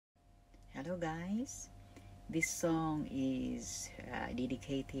Hello guys, this song is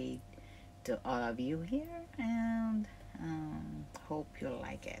dedicated to all of you here and hope you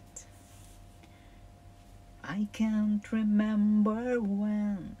like it. I can't remember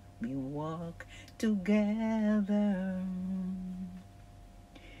when we walked together,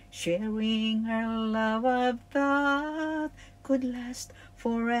 sharing our love I thought could last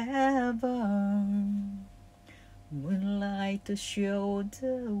forever. Moonlight to show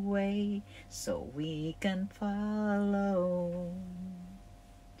the way so we can follow.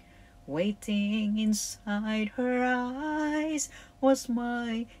 Waiting inside her eyes was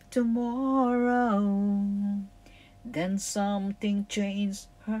my tomorrow. Then something changed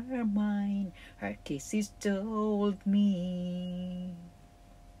her mind. Her kisses told me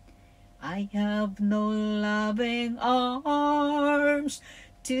I have no loving arms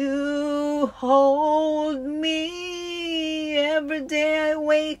to hold me. Every day I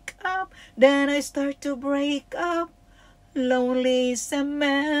wake up, then I start to break up. Lonely is a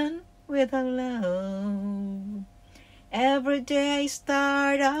man without love. Every day I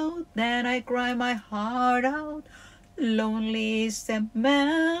start out, then I cry my heart out. Lonely is a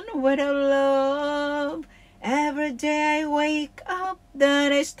man without love. Every day I wake up,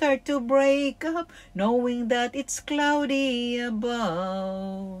 then I start to break up, knowing that it's cloudy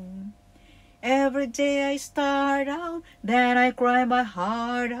above. Every day I start out, then I cry my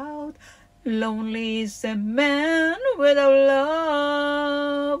heart out. Lonely is a man without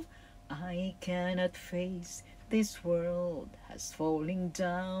love. I cannot face this world has falling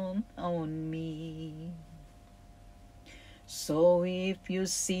down on me. So if you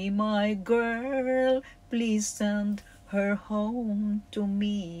see my girl, please send her home to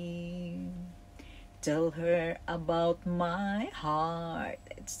me. Tell her about my heart,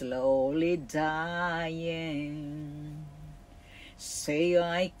 it's slowly dying. Say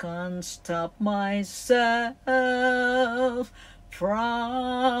I can't stop myself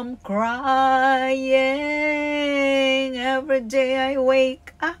from crying. Every day I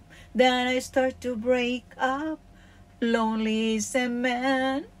wake up, then I start to break up. Lonely is a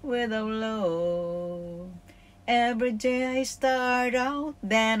man without love. Every day I start out,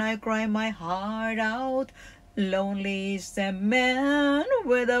 then I cry my heart out. Lonely is a man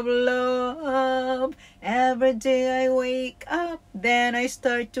without love. Every day I wake up, then I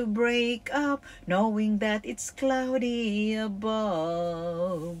start to break up, knowing that it's cloudy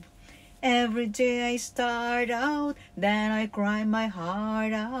above. Every day I start out, then I cry my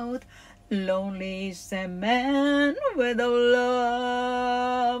heart out. Lonely is a man without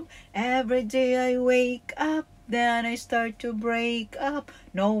love. Every day I wake up, then I start to break up,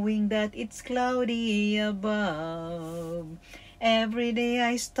 knowing that it's cloudy above. Every day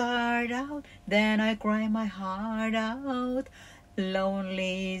I start out, then I cry my heart out.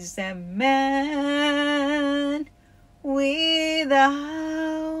 Lonely is a man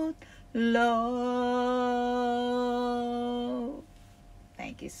without love.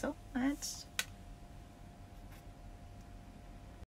 Thank you so much.